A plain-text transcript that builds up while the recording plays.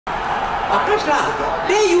punch lah.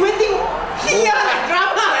 Then you waiting here like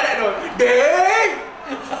drama like that, no? Dang!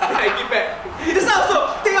 I give back. This one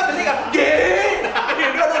also take out the leg. Dang!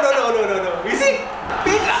 No. You see?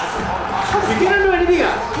 Pain lah. You cannot do anything.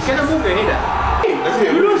 You cannot move your head. Let's see.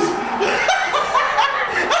 You lose.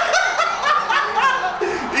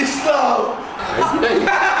 Islam.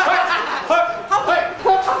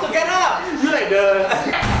 How to get up? You like the.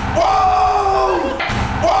 Whoa!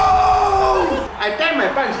 Whoa! I time my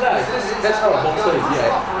punch lah. That's how a boxer is,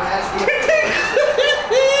 right?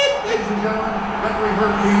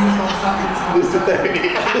 This is the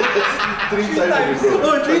technique. 3 times.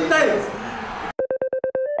 Oh, 3 times.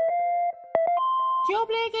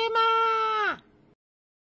 Jioplaygame.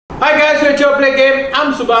 Hi guys, we're Jioplaygame.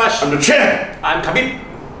 I'm Subhash. I'm the champ. I'm Khabib.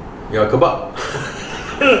 You're Kebab.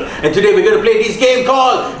 And today we're gonna play this game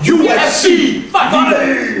called UFC.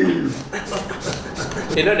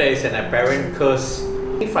 You know there is an apparent curse.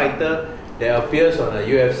 Any fighter that appears on a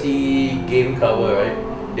UFC game cover, right?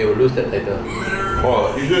 They will lose that title.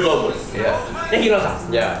 Oh, you should lost. Yeah. Then he lost.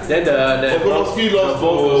 Yeah. Then the Volkanovski lost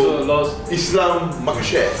also lost. Islam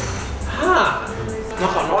Makhachev. Ha!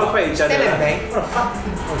 All fight each other. Stand and bang. What the fuck?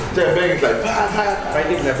 That bang is like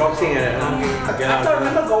Fighting like boxing and I thought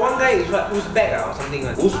remember got one guy is what Uzbek or something.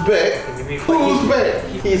 Uzbek. Who's back?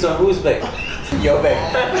 He's on whose back? Your back.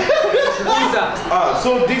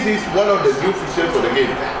 So this is one of the new features for the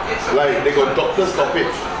game. Like they got doctor stoppage.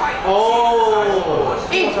 Oh!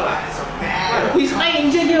 Hey! His eye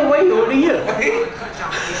injured here, why are you holding here?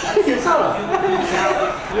 You saw lah.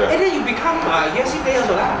 Yeah. And then you become a UFC player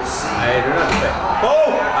also lah. I don't know the fact.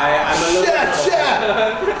 Oh! I'm a little Shit!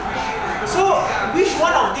 So, which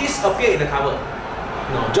one of these appear in the cover?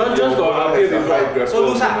 No, John Jones got appear before. So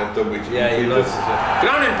lose ah? Yeah, he lost.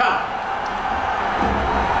 Ground and pound.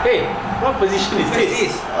 Hey, what position is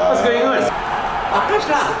this? What's going on? Punch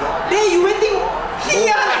lah. Then you waiting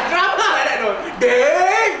here like drama like that, no?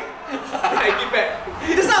 Dang! I give back.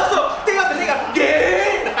 This one also take out the leg.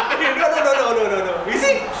 Dang! No. You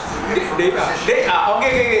see? They are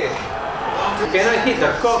okay. You cannot hit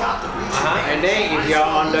the cock. And then if you're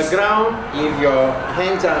on the ground, if your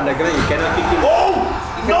hands are on the ground, you cannot kick it. Oh!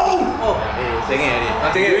 No! Oh. Hey, second.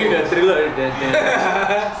 During the thriller,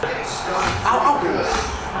 Ow.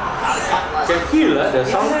 can feel the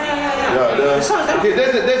sound. Yeah, okay,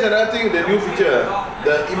 there's another thing, the new feature.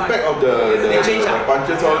 The impact of the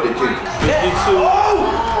punches, all they change.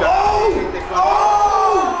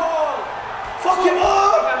 Fuck him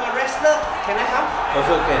up! If I'm a wrestler, can I come?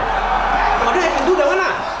 Also can. Oh, then I can do that one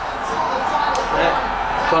lah.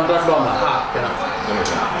 Control bomb lah. Cannot.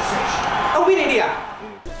 Oh, win already ah?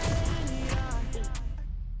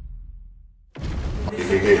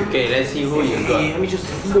 Okay, let's see who you got. Let me just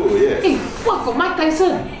Go, yeah. Hey, fuck, got Mike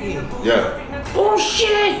Tyson. Yeah.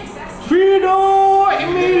 Bullshit. Fido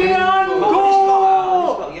Emelian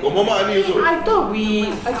go! Muhammad Ali also. I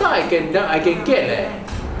thought I can get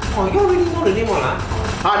Oh, you already know the name all lah?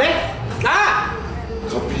 There?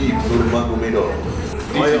 Khabib Nurmagomedov.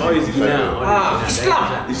 He's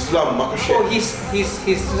Islam Makhachev. Oh, he's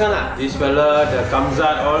one lah. This fella, the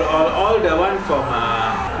Kamzat, all the one from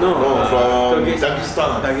from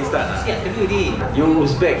Dagestan. Dagestan. See, I tell you already. You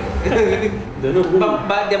Uzbek. Don't know who.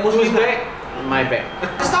 But they're mostly Uzbek. My back.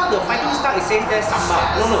 The style, the fighting style, it says there Samba.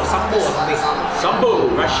 No, Sambo or something.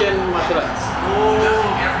 Sambo, Russian martial arts.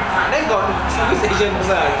 Then got Southeast Asian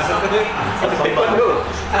also. Taekwondo.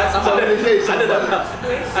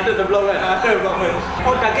 Under the block, right?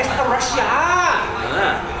 Oh, Dagestan, Russia.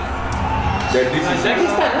 Then this is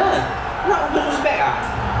Dagestan, Not Uzbek ah.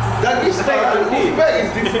 Dagestan. Uzbek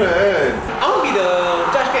is different. I want to be the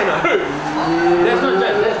judge can ah. That's not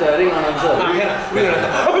judge, that's the ring announcer.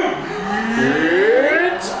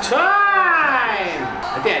 It's time!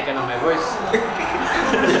 I think I cannot, my voice.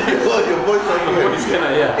 Your voice on My voice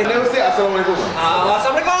cannot, yeah. You never say Assalamualaikum.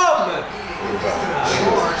 Assalamualaikum.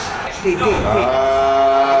 Hey.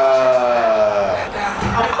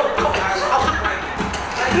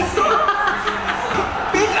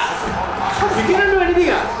 You cannot do anything,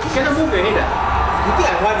 you cannot move your head. You think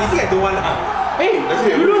I want? You think I don't want ah? Hey,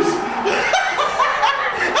 you lose.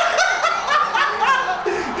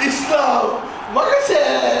 Islam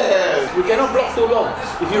Makhachev. We cannot block too long.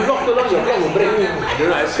 If you block too long, your block will break. I don't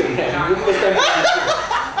know, I said that. First time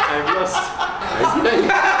I've lost.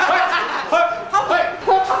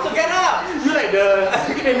 How to get up? You like the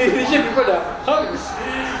Indonesian people that that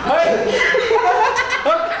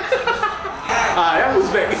was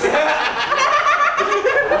back.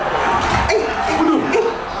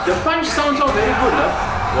 The punch sounds all very good,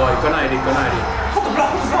 Wow, you cannot edit. How to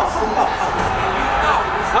block?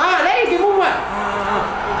 There you can move one.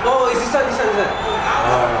 Oh, is this This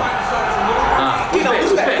one.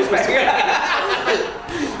 Who's back?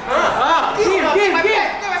 Game.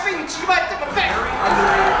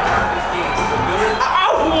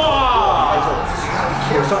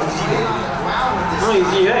 Not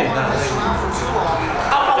easy, right?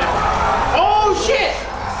 Oh shit!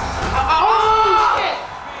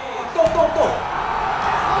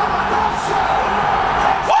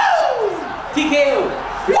 TKO!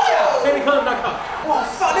 Technical knockout! Wow,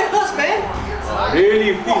 fuck, that hurts, man!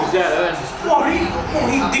 Really feels that, man. Wow, he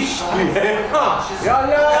dished me.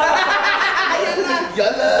 Yalla.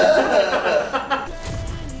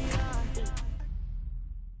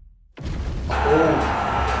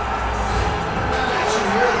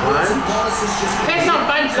 That's not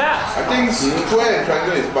punch lah. I think square and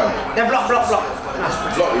triangle is punch. Then block. Block is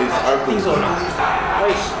R2. Think so, no?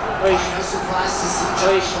 Oish.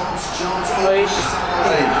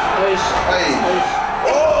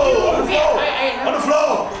 Oh, on the floor! On the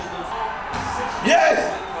floor! Yes!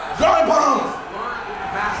 Ground and pound!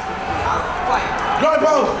 Ground and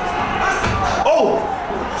pound! Oh!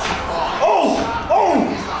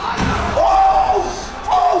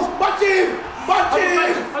 Punch him!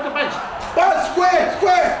 How to punch? Punch! Square!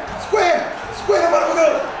 The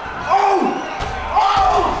motherfucker! Oh!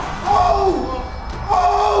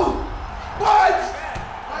 Punch!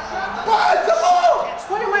 Come on!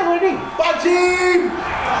 What am I holding? Punch him!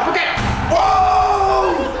 Okay.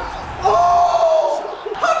 Oh!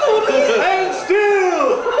 How do we? And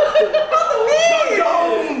still! How do we?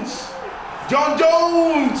 John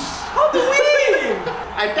Jones! How do we?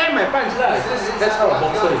 I time my punch lah. That's how a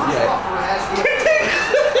boxer is, right?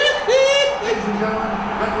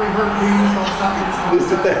 This is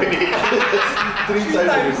the technique. Three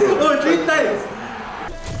times. Oh, 3 times.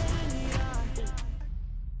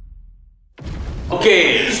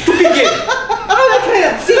 Okay, stupid game.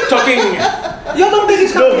 Talking. You don't play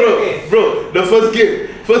this No, bro. The first game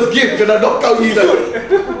kena knockout ni dah.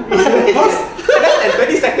 Less than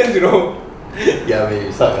 20 seconds, you know. Yeah,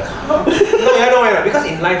 maybe suck. No, because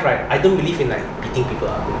in life, right, I don't believe in like beating people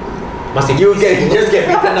up. You just get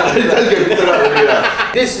beaten up.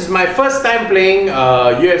 This is my first time playing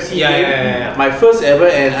UFC game. Yeah. My first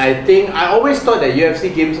ever, and I think I always thought that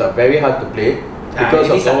UFC games are very hard to play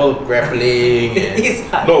because of all grappling. It is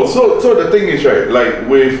hard. No, so the thing is, right,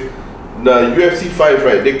 like with the UFC 5,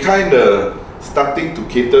 right, they kind of starting to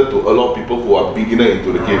cater to a lot of people who are beginner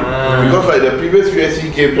into the game. Because like the previous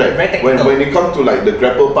UFC games, right, when it comes to like the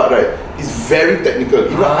grapple part, right, it's very technical.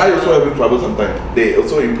 Even I also having trouble sometimes. They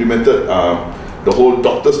also implemented the whole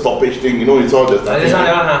doctor stoppage thing. You know, it's all the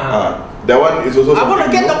that one is also. I want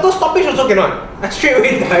to get doctor stoppage also cannot. Straight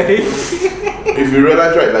away die. If you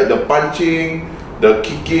realize, right, like the punching, the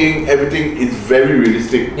kicking, everything is very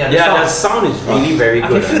realistic. The sound is really very I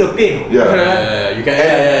good. can feel the pain. You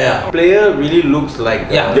can. Player really looks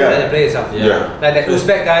like Like the player itself. Yeah. Like that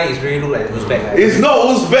Uzbek guy is really look like the Uzbek guy. It's not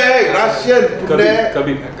Uzbek, Russian.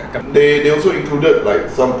 They also included like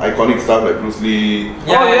some iconic stuff like Bruce Lee.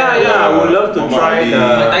 I would love to try the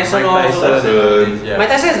Mike Tyson. Mike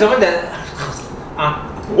Tyson is the one that.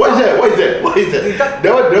 What is that?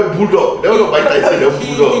 That one, the bulldog. That one not Mike Tyson, the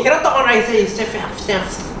bulldog. He cannot talk on right. He's just.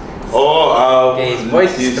 Okay, his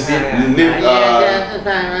voice is a bit.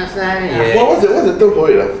 What's the term for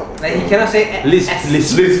it? Like he cannot say. List.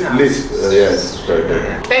 Yes,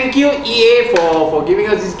 right. Thank you EA for giving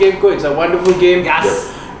us this game code. It's a wonderful game.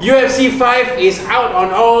 Yes. UFC 5 is out on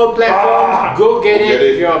all platforms. Go get it.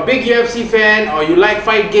 If you're a big UFC fan or you like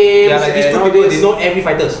fight games, Like these two people, they know every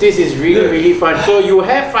fighters. This is really fun. So you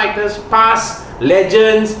have fighters past,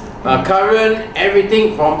 legends, current,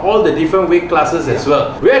 everything from all the different weight classes as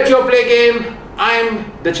well. We're Jioplaygame. I'm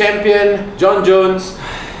the champion, John Jones.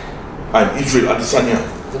 I'm Israel Adesanya.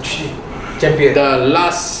 Champion. The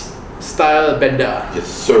last style bender. Yes,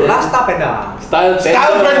 sir. Last Star Panda. Style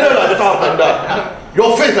Panda.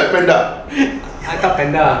 Your face like panda. I thought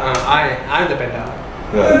Panda. I'm the Panda.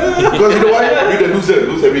 Because you know why? You're the loser.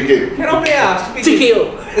 Lose every game. Cannot play stupid.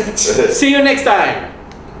 TKO. See you next time.